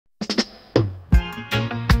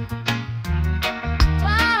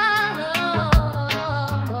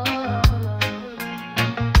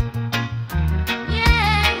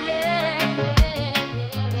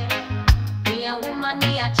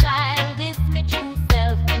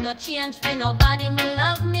change for nobody, me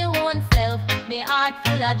love me own self. Me heart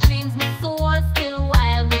full of dreams, me soul still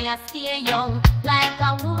wild. Me I stay young like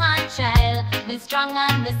a woman child. Me strong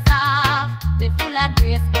and me soft, me full of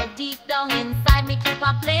grace, but deep down inside me keep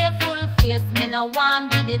a playful face. Me no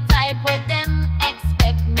want be the type where them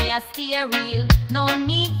expect me I stay real. No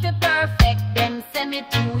need for perfect. Them say me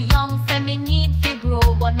too young, say me need to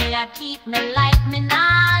grow, but me I keep me life, me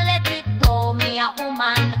nah let it go. Me a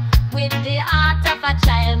woman with the heart of a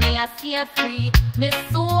child, me I stay free. Me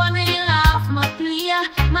soul, me laugh, me play,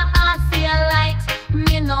 my heart feel light.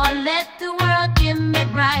 Me no let the world dim me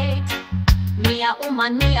bright. Me a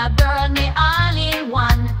woman, me a girl, me all in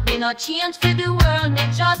one. Me no change for the world, me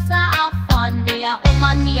just a have fun. Me a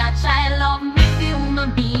woman, me a child, love me for who me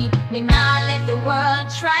be. Me nah let the world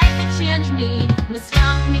try to change me. Me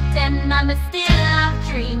strong, me tender, me still have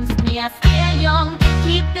dreams. Me a stay young,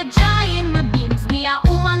 keep the joy in my beams. Me a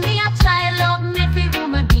woman, me a child, love me for who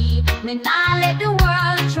me be. Me nah let the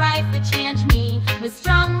world try to change me. Me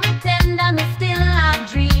strong, me tender, me still have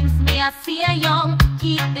dreams. Me a stay young,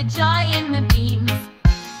 keep the joy in my beams.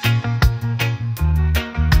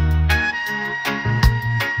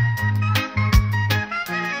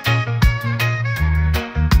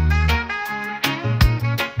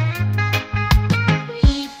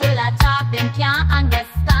 Can't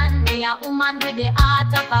understand me, a woman with the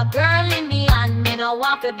heart of a girl in me, and me no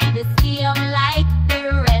want to be the same like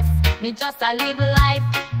the rest. Me just a live life,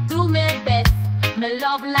 do me best. Me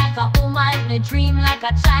love like a woman, me dream like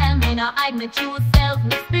a child. Me no hide me true self,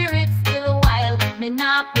 me spirit still wild. Me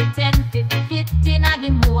not pretend to fit in a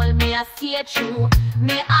the mold. Me a stay true,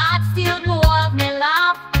 me heart still glow. Me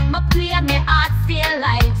laugh, me play, me heart feel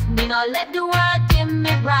light. Me no let the world dim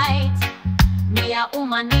me bright. Me a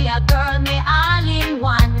woman, me a girl, me all in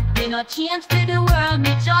one. Me no change for the world, me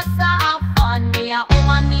just a have fun. Me a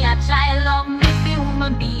woman, me a child, love me for who me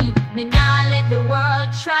be. Me nah let the world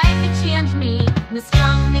try to change me. Me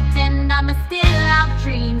strong, me tender, me still have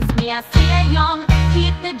dreams. Me a stay young,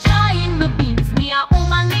 keep the joy in my beams. Me a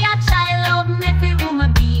woman, me a child, love me for who me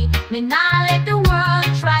be. Me nah let the world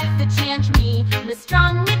try to change me. Me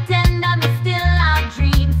strong, me tender, me still have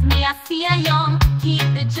dreams. Me a stay young, keep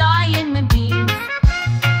the joy in my beams.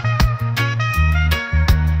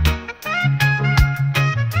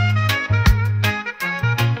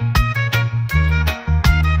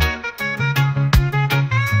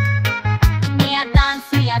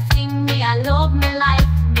 I sing, me I love me life.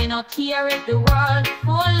 Me no care if the world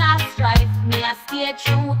full of strife. Me I stay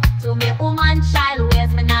true to me woman child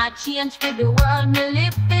ways. Me not change for the world, me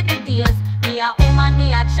live for the days. Me a woman,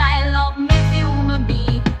 me a child, love me for who me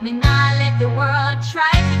be. Me not let the world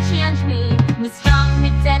try to change me. Me strong, me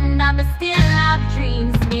tender, me still have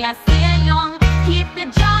dreams. Me I stay young, keep the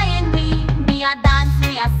joy in me. Me a dance,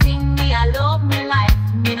 me a sing, me I love me life.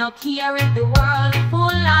 Me no care if the world full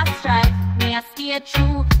of strife. Me I stay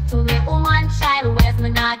true to me woman child ways. Me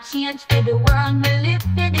not change for the world, me live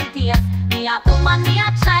for the days. Me a woman, me a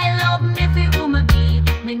child, love me for who me be.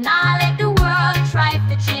 Me not let the world try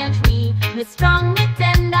to change me. Me strong, me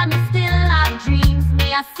tender, me still have dreams.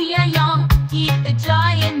 Me I stay young, keep the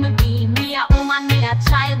joy in me be. Me a woman, me a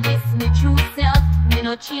child, this me true self. Me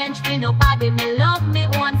no change for nobody, me love me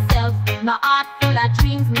own self. My heart full of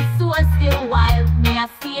dreams, me soul still wild. Me I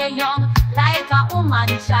stay young like a woman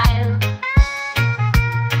child.